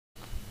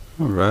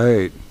All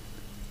right.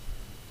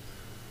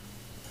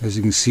 As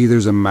you can see,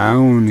 there's a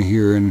mound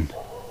here in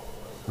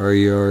our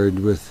yard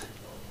with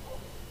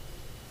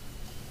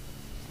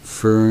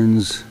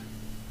ferns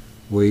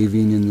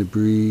waving in the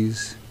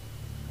breeze.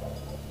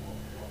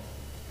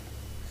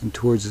 And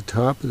towards the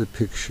top of the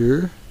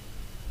picture,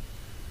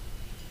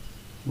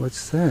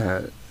 what's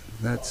that?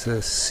 That's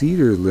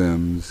cedar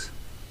limbs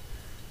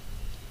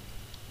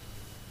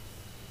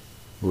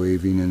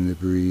waving in the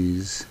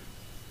breeze.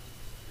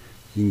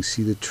 You can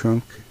see the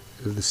trunk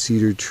of the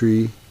cedar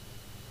tree.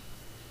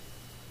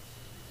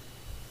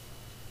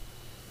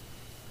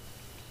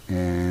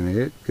 And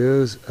it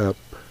goes up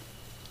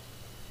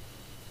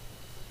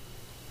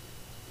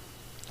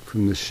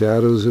from the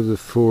shadows of the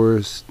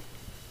forest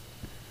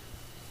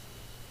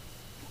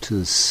to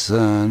the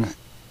sun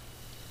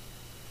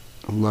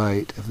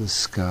light of the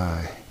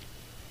sky.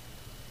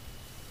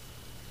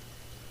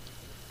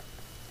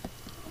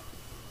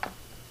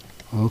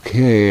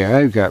 Okay,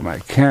 I've got my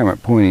camera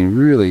pointing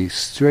really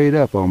straight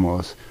up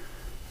almost.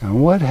 Now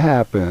what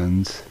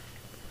happens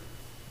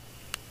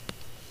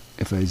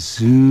if I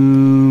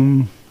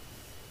zoom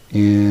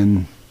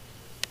in?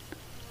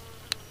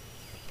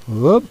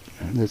 Whoop,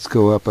 let's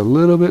go up a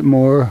little bit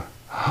more.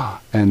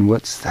 And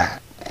what's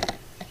that?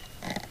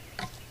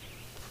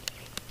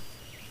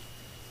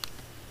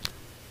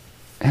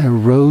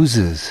 And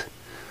roses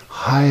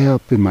high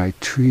up in my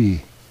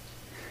tree.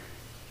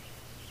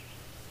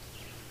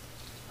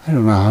 I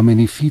don't know how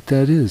many feet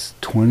that is.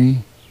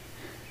 20,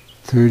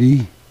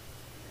 30.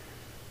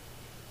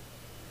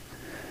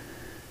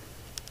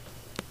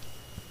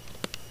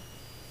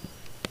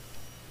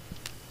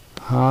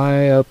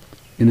 High up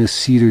in a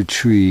cedar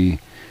tree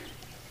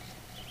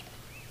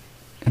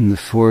in the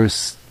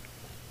forest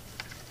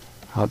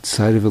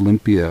outside of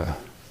Olympia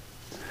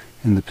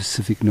in the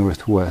Pacific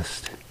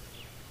Northwest.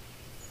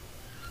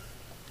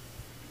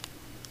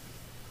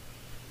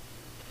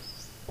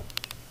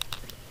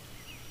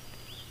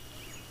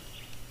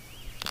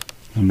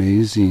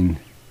 Amazing.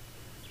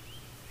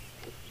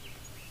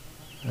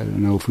 I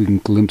don't know if we can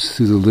glimpse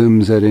through the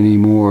limbs that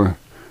anymore.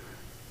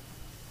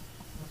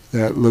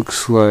 That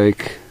looks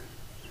like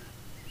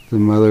the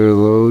mother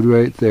lode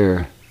right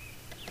there.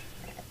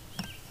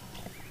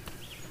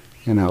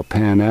 And I'll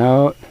pan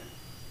out.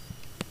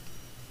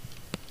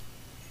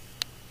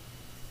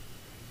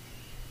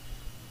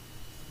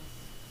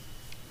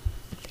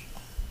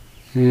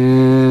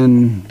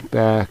 And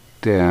back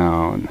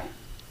down.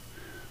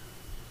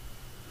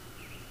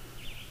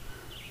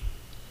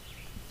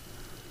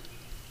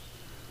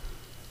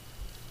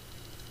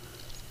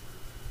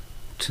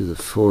 To the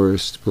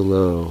forest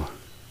below.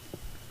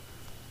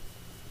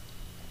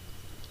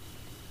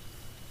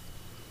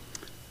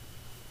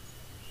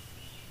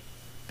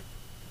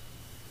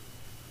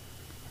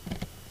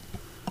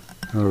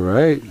 All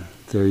right,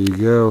 there you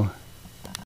go.